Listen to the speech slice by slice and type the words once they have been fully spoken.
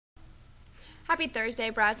Happy Thursday,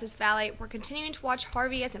 Brazos Valley. We're continuing to watch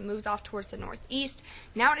Harvey as it moves off towards the northeast.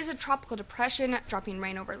 Now it is a tropical depression, dropping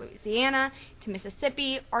rain over Louisiana, to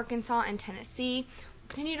Mississippi, Arkansas, and Tennessee. We'll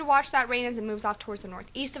continue to watch that rain as it moves off towards the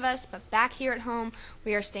northeast of us, but back here at home,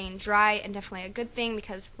 we are staying dry, and definitely a good thing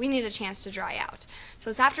because we need a chance to dry out. So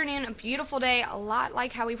this afternoon, a beautiful day, a lot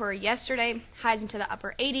like how we were yesterday. Highs into the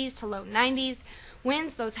upper 80s to low 90s.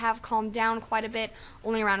 Winds, those have calmed down quite a bit,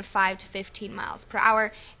 only around 5 to 15 miles per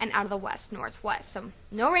hour, and out of the west-northwest. So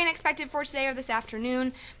no rain expected for today or this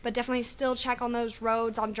afternoon, but definitely still check on those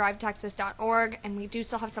roads on drivetexas.org, and we do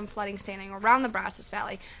still have some flooding standing around the Brazos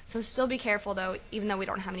Valley, so still be careful though, even though we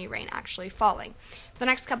don't have any rain actually falling. For the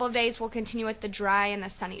next couple of days, we'll continue with the dry and the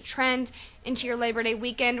sunny trend. Into your Labor Day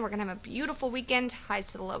weekend, we're going to have a beautiful weekend,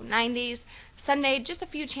 highs to the low 90s. Sunday, just a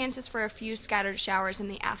few chances for a few scattered showers in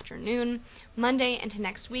the afternoon. Monday into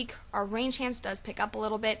next week, our rain chance does pick up a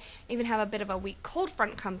little bit, even have a bit of a weak cold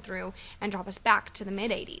front come through and drop us back to the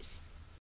mid-80s.